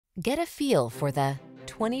Get a feel for the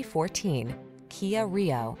 2014 Kia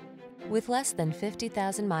Rio. With less than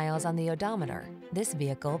 50,000 miles on the odometer, this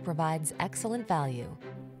vehicle provides excellent value.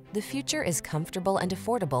 The future is comfortable and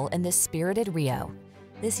affordable in this spirited Rio.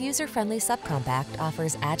 This user-friendly subcompact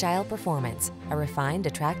offers agile performance, a refined,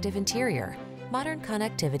 attractive interior, modern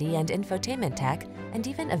connectivity and infotainment tech, and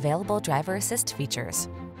even available driver assist features.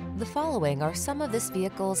 The following are some of this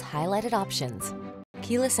vehicle's highlighted options: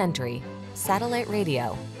 keyless entry, satellite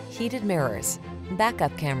radio, heated mirrors,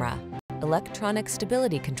 backup camera, electronic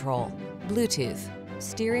stability control, Bluetooth,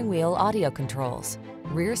 steering wheel audio controls,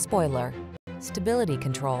 rear spoiler, stability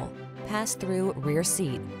control, pass-through rear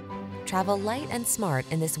seat. Travel light and smart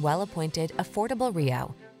in this well-appointed, affordable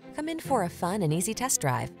Rio. Come in for a fun and easy test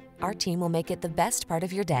drive. Our team will make it the best part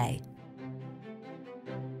of your day.